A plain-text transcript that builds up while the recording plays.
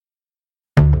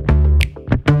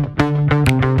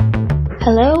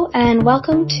Hello and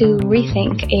welcome to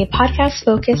Rethink, a podcast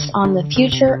focused on the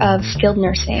future of skilled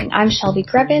nursing. I'm Shelby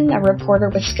Grebin, a reporter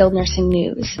with Skilled Nursing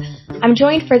News. I'm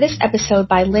joined for this episode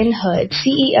by Lynn Hood,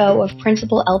 CEO of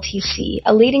Principal LTC,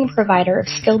 a leading provider of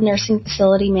skilled nursing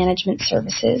facility management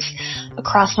services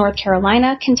across North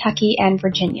Carolina, Kentucky, and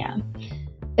Virginia.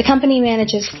 The company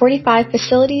manages 45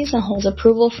 facilities and holds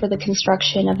approval for the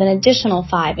construction of an additional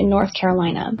 5 in North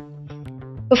Carolina.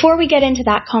 Before we get into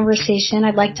that conversation,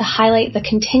 I'd like to highlight the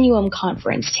Continuum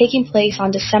Conference taking place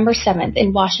on December 7th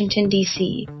in Washington,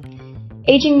 D.C.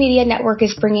 Aging Media Network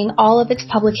is bringing all of its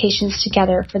publications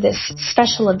together for this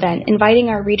special event, inviting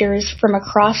our readers from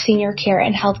across senior care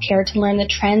and healthcare to learn the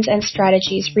trends and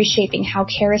strategies reshaping how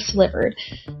care is delivered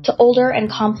to older and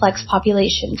complex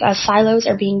populations as silos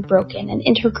are being broken and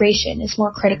integration is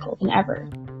more critical than ever.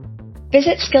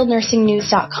 Visit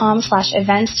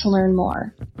skillednursingnews.com/events to learn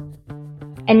more.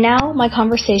 And now, my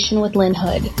conversation with Lynn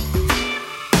Hood.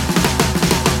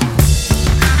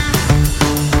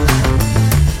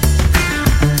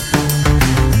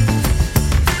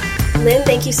 Lynn,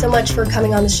 thank you so much for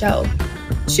coming on the show.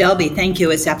 Shelby, thank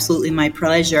you. It's absolutely my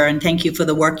pleasure. And thank you for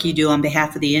the work you do on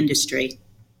behalf of the industry.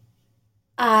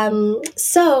 Just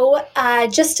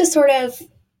to sort of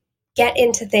get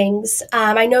into things,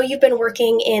 I know you've been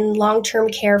working in long-term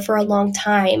care for a long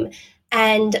time.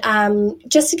 And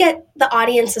just to get the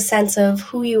audience a sense of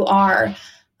who you are,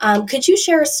 could you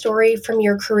share a story from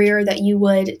your career that you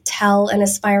would tell an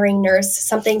aspiring nurse,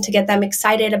 something to get them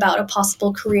excited about a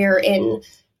possible career in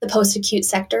the post-acute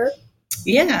sector?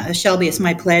 Yeah, Shelby, it's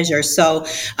my pleasure. So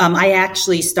I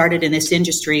actually started in this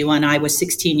industry when I was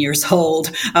 16 years old,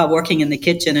 working in the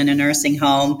kitchen in a nursing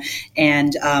home,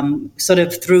 and sort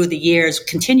of through the years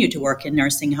continued to work in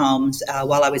nursing homes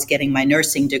while I was getting my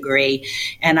nursing degree.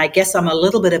 And I guess I'm a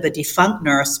little bit of a defunct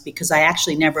nurse because I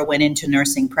actually never went into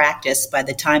nursing practice. By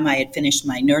the time I had finished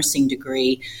my nursing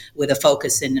degree with a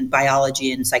focus in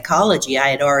biology and psychology, I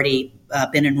had already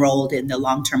been enrolled in the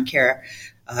long-term care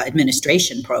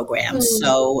administration program.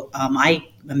 So I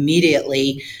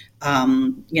immediately,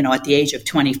 at the age of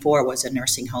 24, was a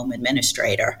nursing home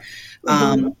administrator.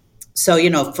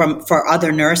 For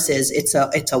other nurses,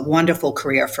 it's a wonderful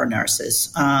career for nurses.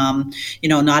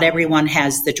 Not everyone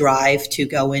has the drive to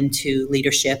go into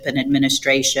leadership and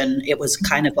administration. It was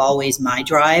kind of always my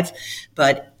drive,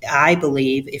 but I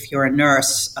believe if you're a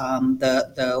nurse,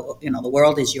 the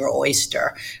world is your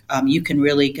oyster. You can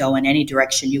really go in any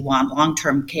direction you want.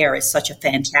 Long-term care is such a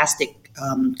fantastic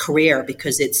career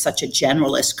because it's such a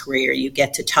generalist career. You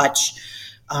get to touch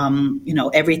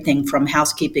everything from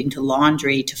housekeeping to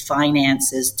laundry to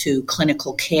finances to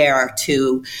clinical care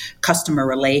to customer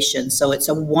relations. So it's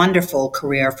a wonderful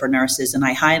career for nurses, and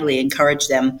I highly encourage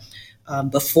them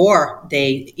before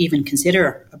they even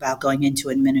consider about going into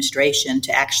administration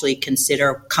to actually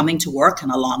consider coming to work in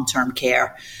a long-term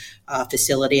care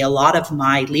facility. A lot of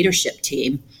my leadership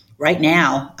team right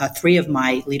now, 3 of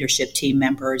my leadership team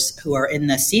members who are in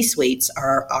the C-suites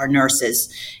are nurses.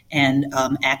 And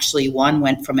actually one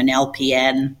went from an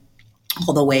LPN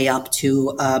all the way up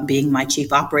to being my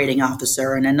chief operating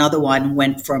officer. And another one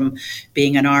went from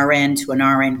being an RN to an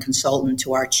RN consultant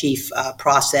to our chief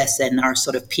process and our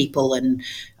sort of people and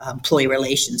employee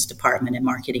relations department and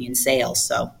marketing and sales.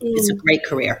 So it's a great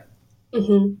career.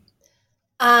 Mm-hmm.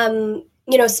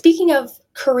 Speaking of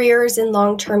careers in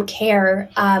long-term care,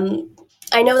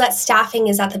 I know that staffing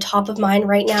is at the top of mind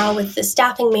right now with the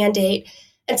staffing mandate.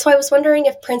 And so I was wondering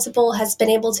if Principal has been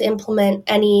able to implement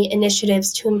any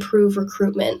initiatives to improve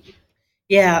recruitment.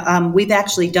 Yeah, we've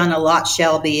actually done a lot,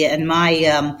 Shelby, and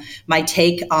my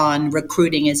take on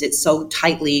recruiting is it's so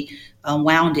tightly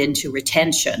wound into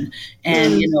retention.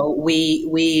 And,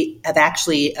 we have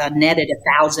actually netted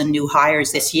 1,000 new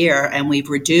hires this year, and we've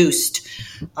reduced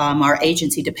our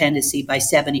agency dependency by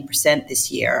 70% this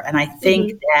year. And I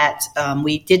think that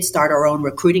we did start our own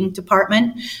recruiting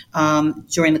department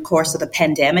during the course of the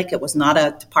pandemic. It was not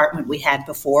a department we had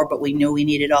before, but we knew we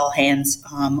needed all hands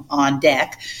on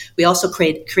deck. We also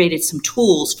created some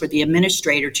tools for the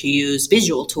administrator to use,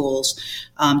 visual tools,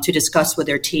 to discuss with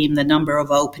their team the number of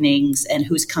openings and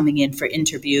who's coming in for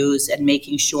interviews and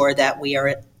making sure that we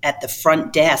are at the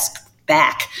front desk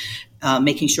back,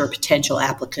 making sure potential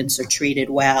applicants are treated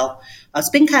well. It's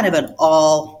been kind of an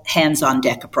all hands on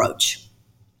deck approach.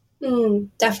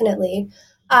 Definitely.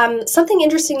 Something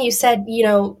interesting you said,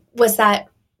 was that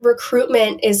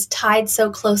recruitment is tied so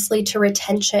closely to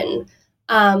retention.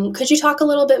 Could you talk a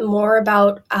little bit more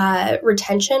about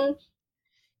retention?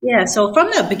 Yeah, so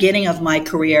from the beginning of my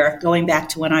career, going back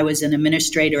to when I was an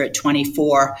administrator at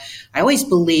 24, I always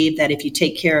believed that if you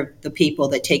take care of the people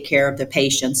that take care of the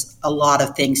patients, a lot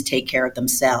of things take care of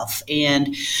themselves.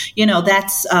 And,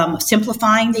 that's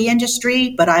simplifying the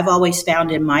industry, but I've always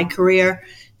found in my career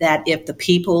that if the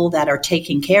people that are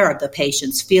taking care of the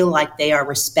patients feel like they are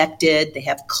respected, they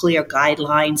have clear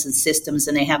guidelines and systems,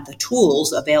 and they have the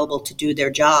tools available to do their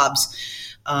jobs,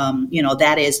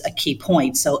 that is a key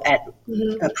point. So at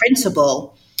a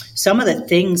principal, some of the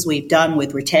things we've done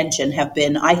with retention have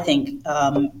been, I think,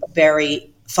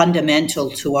 very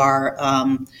fundamental to our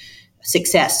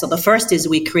success. So the first is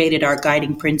we created our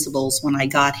guiding principles when I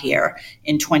got here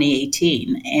in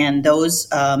 2018. And those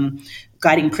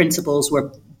guiding principles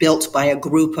were built by a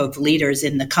group of leaders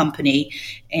in the company.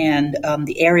 And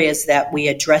the areas that we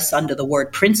address under the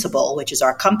word principle, which is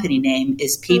our company name,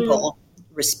 is people,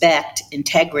 respect,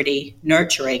 integrity,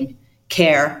 nurturing,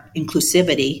 care,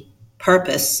 inclusivity,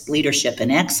 purpose, leadership,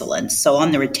 and excellence. So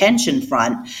on the retention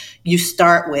front, you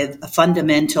start with a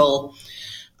fundamental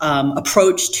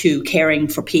approach to caring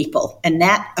for people. And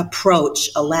that approach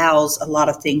allows a lot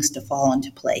of things to fall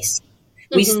into place.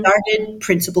 We started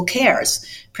Principal Cares.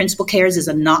 Principal Cares is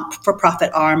a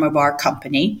not-for-profit arm of our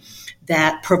company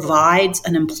that provides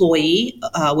an employee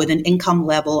with an income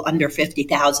level under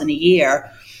 $50,000 a year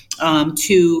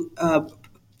to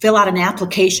fill out an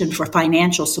application for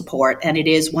financial support, and it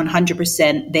is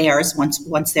 100% theirs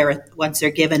once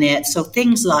they're given it. So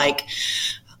things like,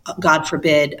 God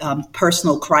forbid,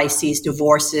 personal crises,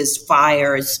 divorces,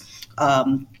 fires,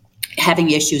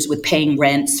 having issues with paying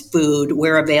rents, food,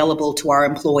 we're available to our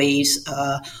employees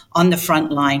on the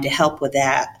front line to help with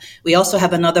that. We also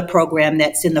have another program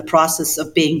that's in the process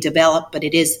of being developed, but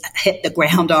it is hit the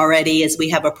ground already, as we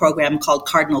have a program called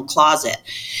Cardinal Closet.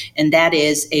 And that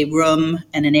is a room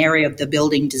and an area of the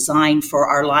building designed for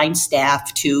our line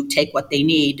staff to take what they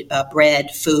need,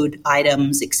 bread, food,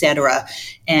 items, etc.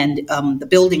 And the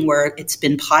building where it's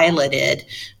been piloted,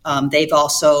 they've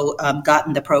also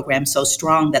gotten the program so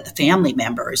strong that the family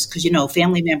members, because,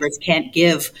 family members can't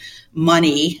give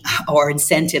money or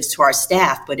incentives to our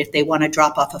staff, but if they want to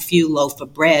drop off a few loaf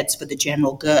of breads for the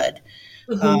general good.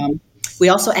 We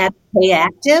also add Pay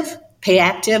Active. Pay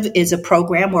Active is a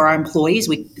program where our employees,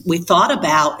 we thought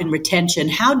about in retention,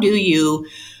 how do you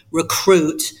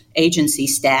recruit agency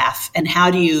staff and how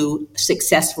do you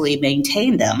successfully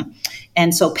maintain them?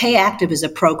 And so Pay Active is a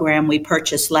program we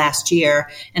purchased last year,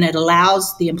 and it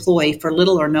allows the employee for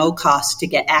little or no cost to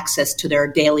get access to their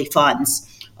daily funds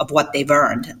of what they've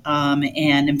earned.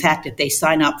 And in fact, if they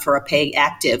sign up for a Pay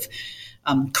Active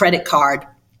credit card,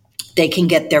 they can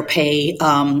get their pay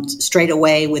straight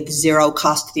away with zero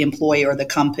cost to the employer or the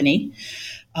company.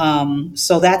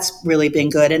 So that's really been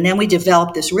good. And then we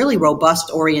developed this really robust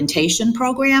orientation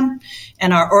program.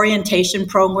 And our orientation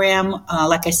program,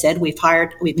 like I said,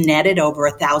 we've netted over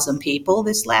 1,000 people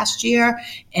this last year,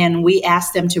 and we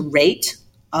asked them to rate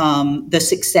the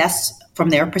success from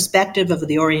their perspective of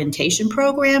the orientation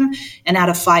program. And out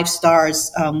of 5 stars,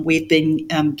 we've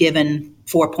been given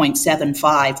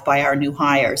 4.75 by our new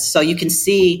hires. So you can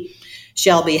see,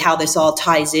 Shelby, how this all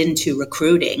ties into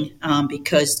recruiting,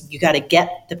 because you got to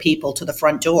get the people to the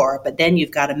front door, but then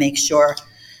you've got to make sure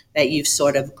that you've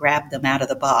sort of grabbed them out of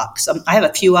the box. I have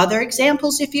a few other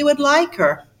examples if you would like,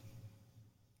 or...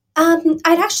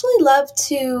 I'd actually love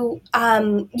to,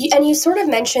 and you sort of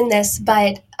mentioned this,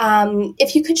 but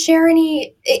if you could share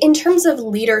any, in terms of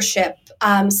leadership,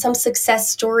 some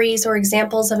success stories or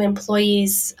examples of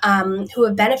employees who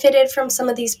have benefited from some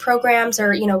of these programs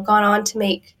or, gone on to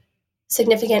make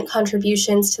significant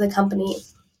contributions to the company.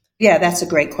 Yeah, that's a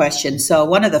great question. So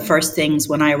one of the first things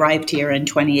when I arrived here in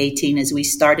 2018 is we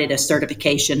started a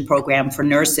certification program for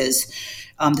nurses.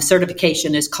 The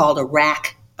certification is called a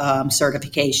RAC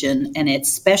certification, and it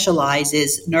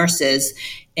specializes nurses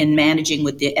in managing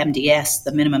with the MDS,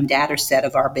 the minimum data set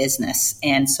of our business.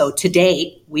 And so to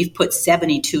date, we've put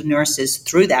 72 nurses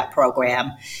through that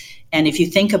program. And if you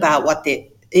think about what the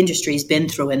industry's been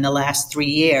through in the last 3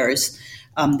 years,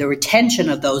 the retention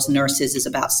of those nurses is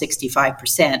about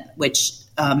 65%, which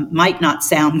might not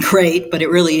sound great, but it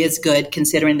really is good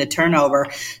considering the turnover.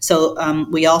 So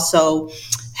we also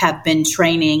have been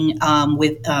training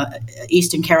with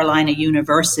Eastern Carolina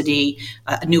University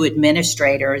new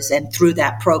administrators, and through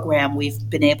that program we've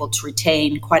been able to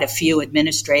retain quite a few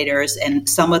administrators, and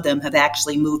some of them have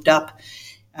actually moved up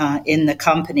in the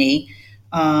company.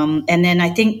 And then I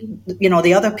think,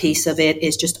 the other piece of it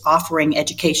is just offering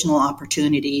educational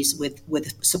opportunities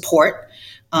with support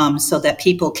so that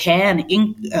people can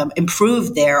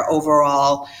improve their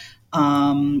overall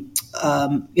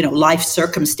life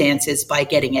circumstances by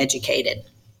getting educated.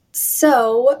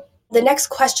 So the next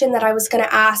question that I was going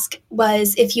to ask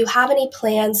was if you have any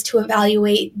plans to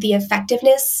evaluate the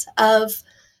effectiveness of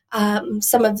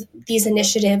some of these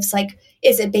initiatives, like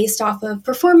is it based off of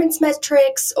performance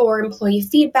metrics or employee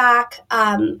feedback,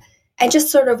 and just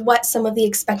sort of what some of the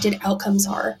expected outcomes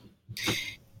are.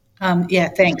 Yeah,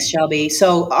 thanks, Shelby.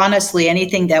 So honestly,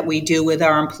 anything that we do with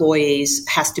our employees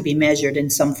has to be measured in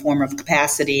some form of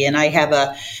capacity. And I have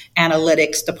a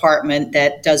analytics department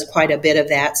that does quite a bit of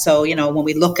that. So, when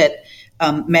we look at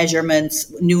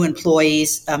measurements, new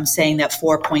employees saying that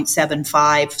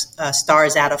 4.75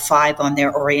 stars out of 5 on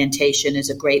their orientation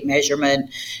is a great measurement.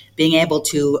 Being able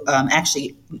to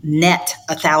actually net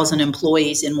 1,000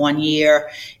 employees in 1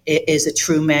 year is a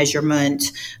true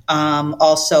measurement.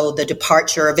 Also, the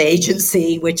departure of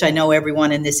agency, which I know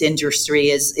everyone in this industry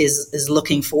is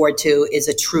looking forward to, is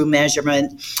a true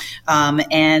measurement.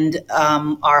 And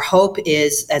our hope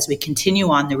is, as we continue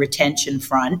on the retention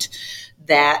front,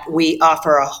 that we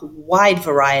offer a wide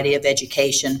variety of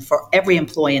education for every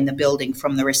employee in the building,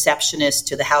 from the receptionist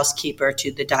to the housekeeper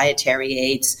to the dietary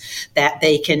aides, that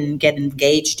they can get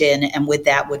engaged in, and with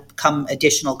that would come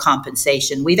additional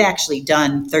compensation. We've actually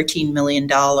done $13 million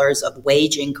of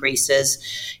wage increases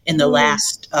in the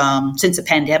last, since the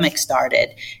pandemic started.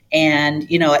 And,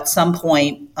 at some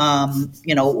point,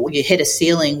 you hit a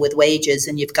ceiling with wages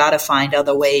and you've got to find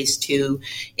other ways to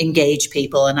engage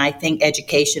people. And I think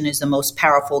education is the most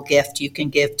powerful gift you can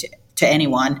give to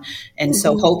anyone. And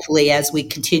so hopefully as we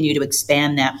continue to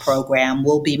expand that program,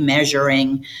 we'll be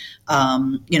measuring,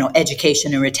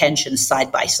 education and retention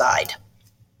side by side.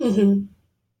 Mm-hmm.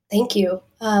 Thank you.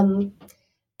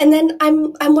 And then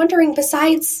I'm wondering,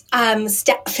 besides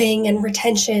staffing and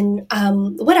retention,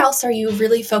 what else are you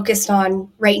really focused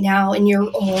on right now in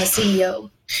your role as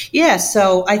CEO? Yeah,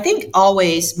 so I think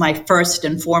always my first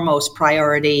and foremost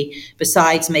priority,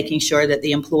 besides making sure that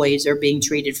the employees are being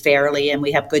treated fairly and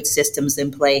we have good systems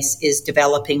in place, is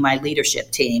developing my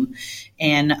leadership team.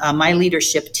 And my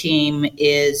leadership team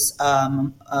is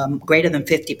greater than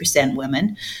 50%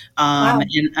 women. Wow.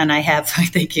 And I have,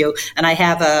 thank you, and I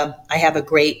have a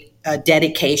great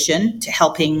dedication to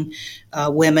helping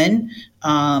women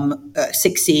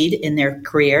succeed in their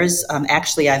careers.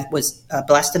 Actually, I was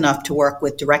blessed enough to work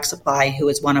with Direct Supply, who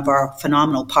is one of our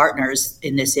phenomenal partners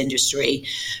in this industry,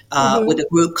 with a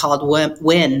group called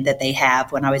Win that they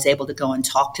have, when I was able to go and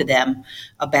talk to them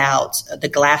about the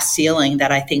glass ceiling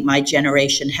that I think my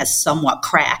generation has somewhat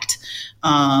cracked.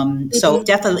 So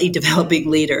definitely developing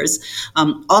leaders.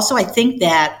 Also, I think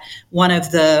that one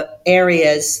of the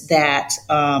areas that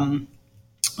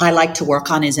I like to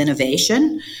work on is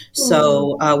innovation.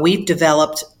 So we've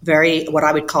developed what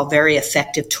I would call very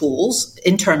effective tools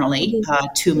internally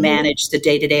to manage the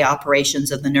day-to-day operations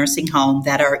of the nursing home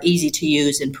that are easy to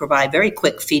use and provide very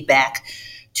quick feedback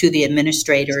to the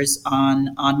administrators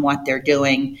on what they're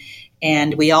doing.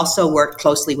 And we also worked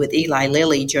closely with Eli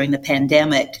Lilly during the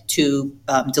pandemic to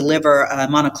deliver a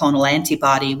monoclonal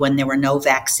antibody when there were no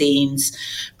vaccines.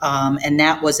 And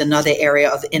that was another area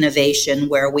of innovation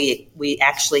where we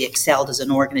actually excelled as an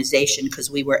organization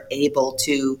because we were able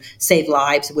to save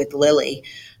lives with Lilly.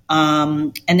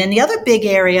 And then the other big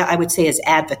area I would say is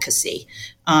advocacy.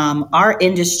 Our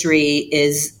industry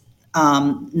is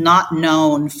not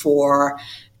known for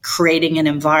creating an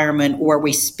environment where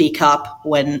we speak up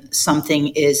when something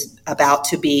is about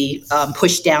to be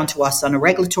pushed down to us on a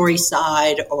regulatory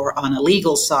side or on a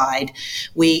legal side.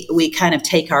 We kind of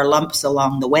take our lumps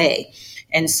along the way.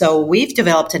 And so we've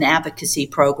developed an advocacy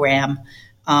program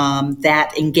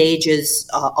that engages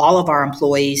all of our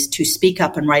employees to speak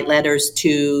up and write letters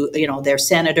to, their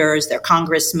senators, their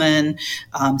congressmen,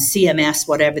 CMS,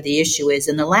 whatever the issue is.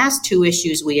 And the last two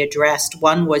issues we addressed,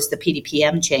 one was the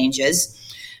PDPM changes.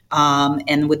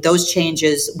 And with those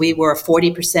changes, we were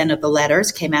 40% of the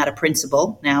letters came out of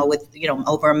principal. Now, with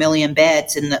over 1 million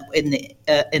beds in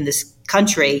this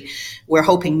country, we're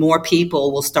hoping more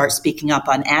people will start speaking up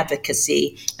on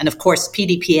advocacy. And of course,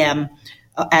 PDPM,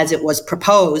 as it was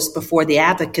proposed before the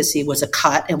advocacy, was a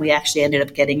cut, and we actually ended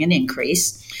up getting an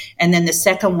increase. And then the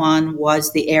second one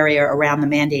was the area around the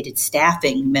mandated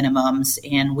staffing minimums.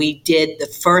 And we did the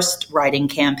first writing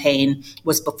campaign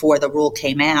was before the rule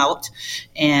came out.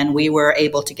 And we were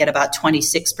able to get about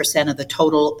 26% of the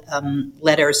total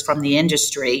letters from the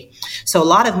industry. So a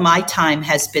lot of my time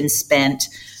has been spent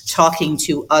talking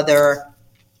to other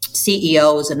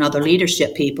CEOs and other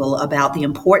leadership people about the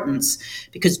importance,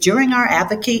 because during our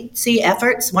advocacy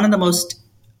efforts, one of the most,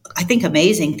 I think,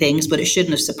 amazing things, but it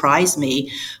shouldn't have surprised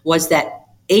me, was that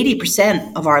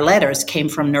 80% of our letters came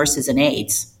from nurses and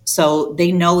aides. So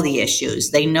they know the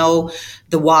issues. They know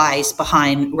the whys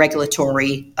behind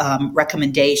regulatory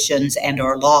recommendations and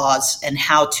or laws and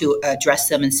how to address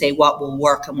them and say what will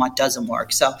work and what doesn't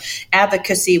work. So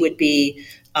advocacy would be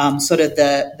sort of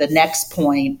the next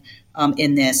point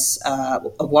in this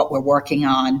of what we're working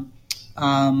on.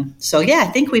 I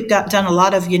think we've done a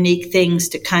lot of unique things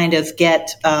to kind of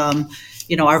get,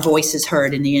 our voices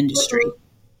heard in the industry.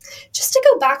 Just to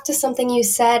go back to something you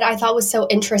said, I thought was so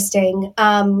interesting,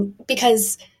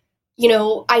 because,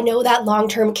 I know that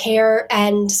long-term care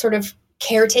and sort of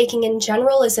caretaking in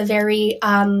general is a very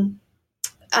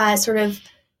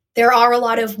there are a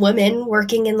lot of women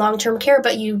working in long-term care,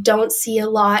 but you don't see a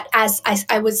lot, as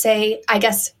I would say, I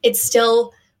guess it's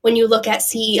still, when you look at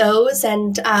CEOs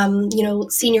and,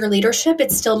 senior leadership,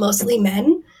 it's still mostly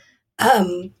men.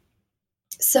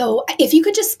 So if you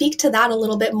could just speak to that a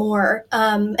little bit more,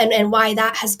 and why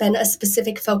that has been a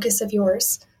specific focus of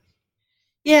yours.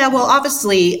 Yeah, well,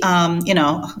 obviously, you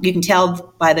can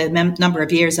tell by the number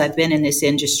of years I've been in this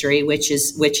industry, which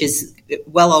is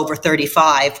well over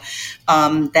 35,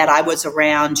 that I was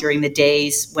around during the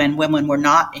days when women were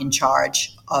not in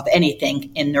charge of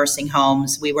anything in nursing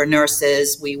homes. We were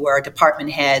nurses, we were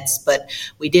department heads, but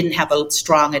we didn't have a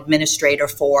strong administrator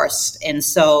force. And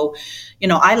so,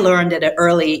 I learned at an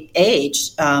early age,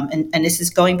 and this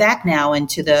is going back now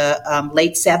into the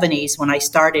late 70s when I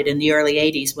started, in the early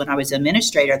 80s when I was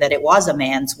administrator, that it was a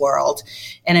man's world.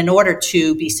 And in order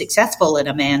to be successful in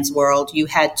a man's world, you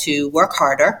had to work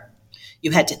harder,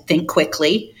 you had to think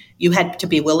quickly, you had to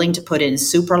be willing to put in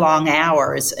super long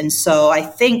hours. And so I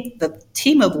think the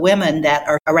team of women that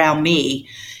are around me,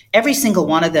 every single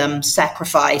one of them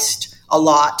sacrificed a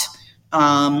lot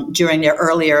during their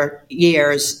earlier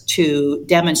years to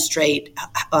demonstrate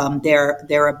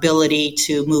their ability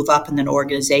to move up in an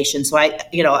organization. So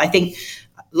I think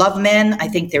love men. I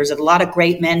think there's a lot of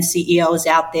great men CEOs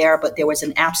out there, but there was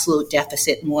an absolute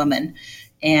deficit in women.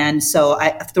 And so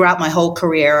throughout my whole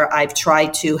career, I've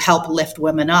tried to help lift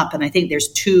women up. And I think there's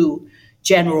two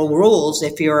general rules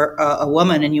if you're a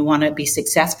woman and you want to be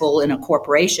successful in a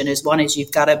corporation. One is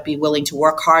you've got to be willing to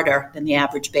work harder than the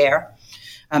average bear.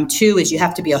 Two is you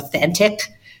have to be authentic.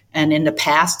 And in the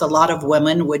past, a lot of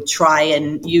women would try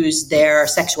and use their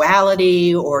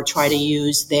sexuality or try to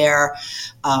use their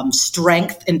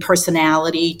strength and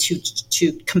personality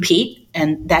to compete.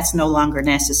 And that's no longer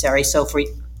necessary. So for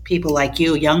people like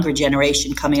you, younger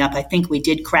generation coming up, I think we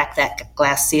did crack that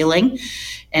glass ceiling.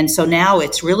 And so now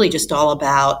it's really just all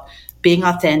about being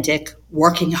authentic,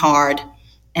 working hard,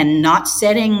 and not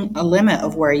setting a limit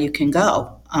of where you can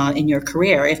go in your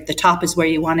career. If the top is where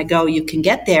you want to go, you can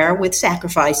get there with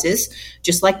sacrifices,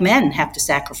 just like men have to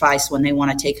sacrifice when they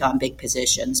want to take on big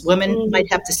positions. Women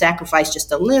might have to sacrifice just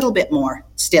a little bit more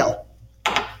still.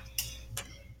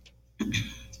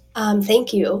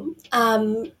 Thank you.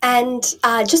 And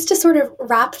just to sort of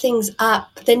wrap things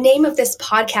up, the name of this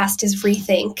podcast is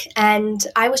Rethink. And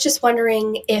I was just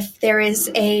wondering if there is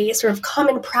a sort of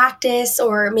common practice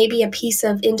or maybe a piece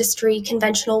of industry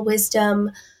conventional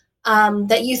wisdom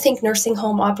that you think nursing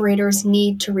home operators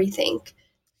need to rethink.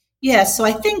 Yeah, so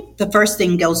I think the first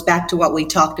thing goes back to what we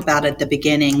talked about at the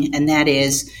beginning, and that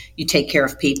is you take care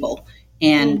of people.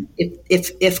 And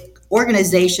if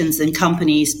organizations and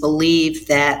companies believe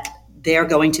that they're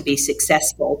going to be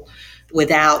successful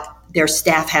without their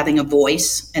staff having a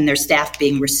voice and their staff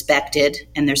being respected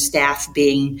and their staff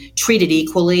being treated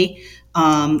equally,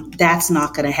 that's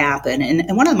not going to happen.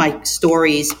 And one of my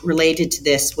stories related to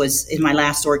this was in my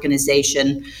last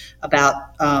organization.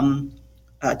 About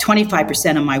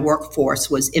 25% of my workforce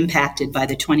was impacted by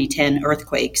the 2010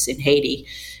 earthquakes in Haiti.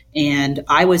 And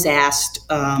I was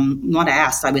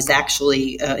I was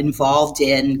actually involved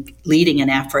in leading an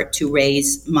effort to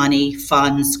raise money,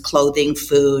 funds, clothing,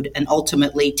 food, and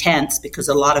ultimately tents, because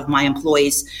a lot of my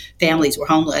employees' families were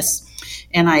homeless.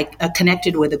 And I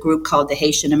connected with a group called the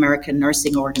Haitian American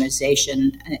Nursing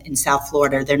Organization in South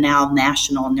Florida. They're now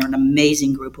national, and they're an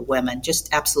amazing group of women, just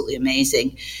absolutely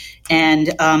amazing. And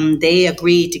they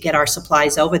agreed to get our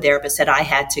supplies over there, but said I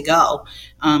had to go.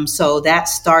 So that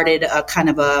started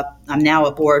I'm now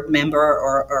a board member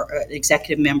or an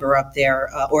executive member of their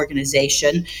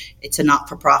organization. It's a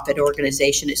not-for-profit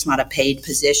organization. It's not a paid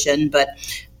position, but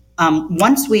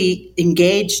once we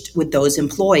engaged with those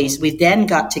employees, we then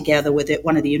got together with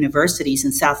one of the universities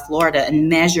in South Florida and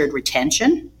measured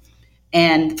retention.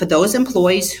 And for those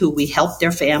employees who we helped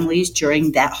their families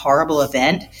during that horrible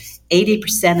event,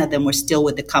 80% of them were still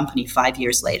with the company 5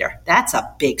 years later. That's a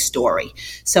big story.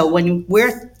 So when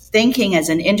we're thinking as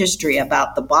an industry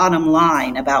about the bottom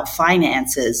line, about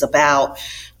finances, about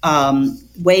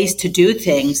ways to do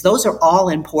things, those are all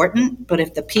important. But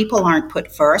if the people aren't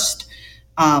put first,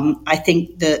 I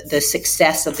think the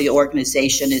success of the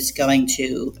organization is going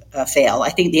to fail. I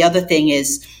think the other thing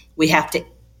is we have to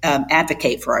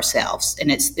advocate for ourselves,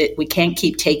 and we can't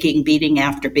keep taking beating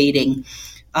after beating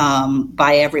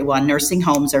by everyone. Nursing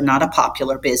homes are not a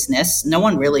popular business. No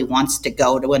one really wants to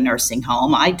go to a nursing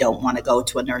home. I don't want to go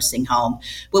to a nursing home,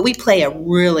 but we play a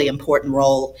really important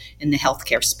role in the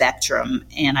healthcare spectrum.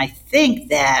 And I think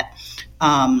that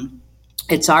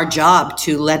it's our job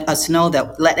to let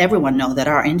everyone know that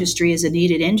our industry is a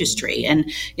needed industry. And,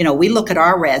 we look at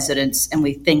our residents and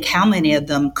we think how many of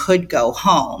them could go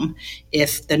home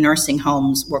if the nursing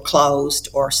homes were closed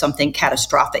or something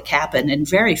catastrophic happened, and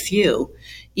very few,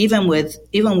 even with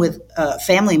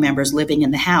family members living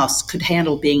in the house, could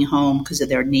handle being home because of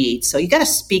their needs. So you got to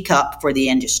speak up for the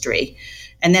industry.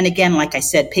 And then again, like I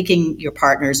said, picking your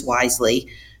partners wisely.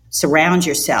 Surround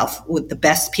yourself with the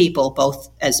best people, both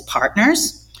as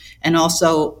partners and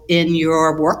also in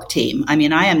your work team. I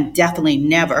mean, I am definitely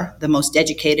never the most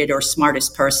educated or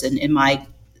smartest person in my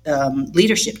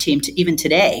leadership team, even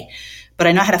today, but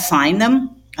I know how to find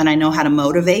them and I know how to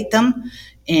motivate them.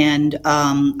 And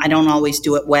I don't always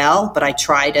do it well, but I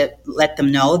try to let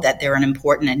them know that they're an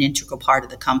important and integral part of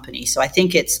the company. So I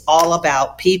think it's all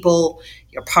about people,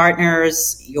 your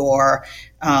partners,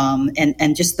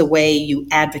 and just the way you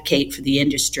advocate for the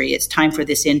industry. It's time for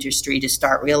this industry to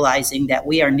start realizing that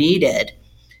we are needed.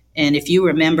 And if you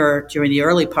remember during the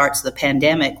early parts of the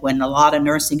pandemic, when a lot of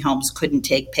nursing homes couldn't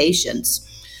take patients,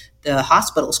 the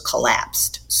hospitals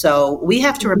collapsed. So we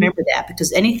have to remember that,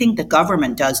 because anything the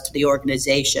government does to the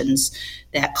organizations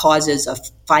that causes a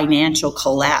financial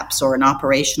collapse or an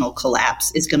operational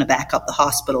collapse is going to back up the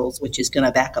hospitals, which is going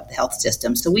to back up the health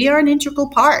system. So we are an integral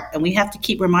part, and we have to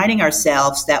keep reminding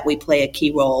ourselves that we play a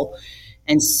key role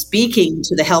in speaking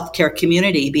to the healthcare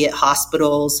community, be it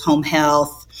hospitals, home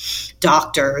health,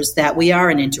 doctors, that we are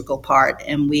an integral part,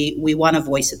 and we want a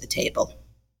voice at the table.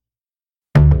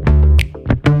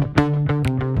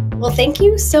 Well, thank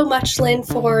you so much, Lynn,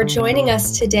 for joining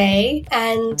us today.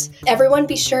 And everyone,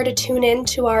 be sure to tune in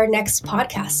to our next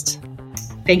podcast.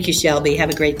 Thank you, Shelby. Have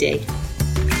a great day.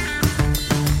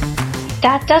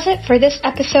 That does it for this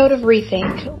episode of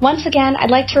Rethink. Once again, I'd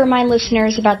like to remind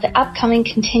listeners about the upcoming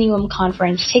Continuum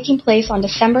Conference taking place on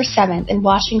December 7th in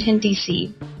Washington,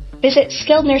 D.C. Visit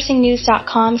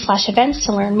skillednursingnews.com/events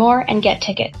to learn more and get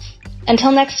tickets.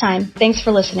 Until next time, thanks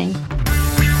for listening.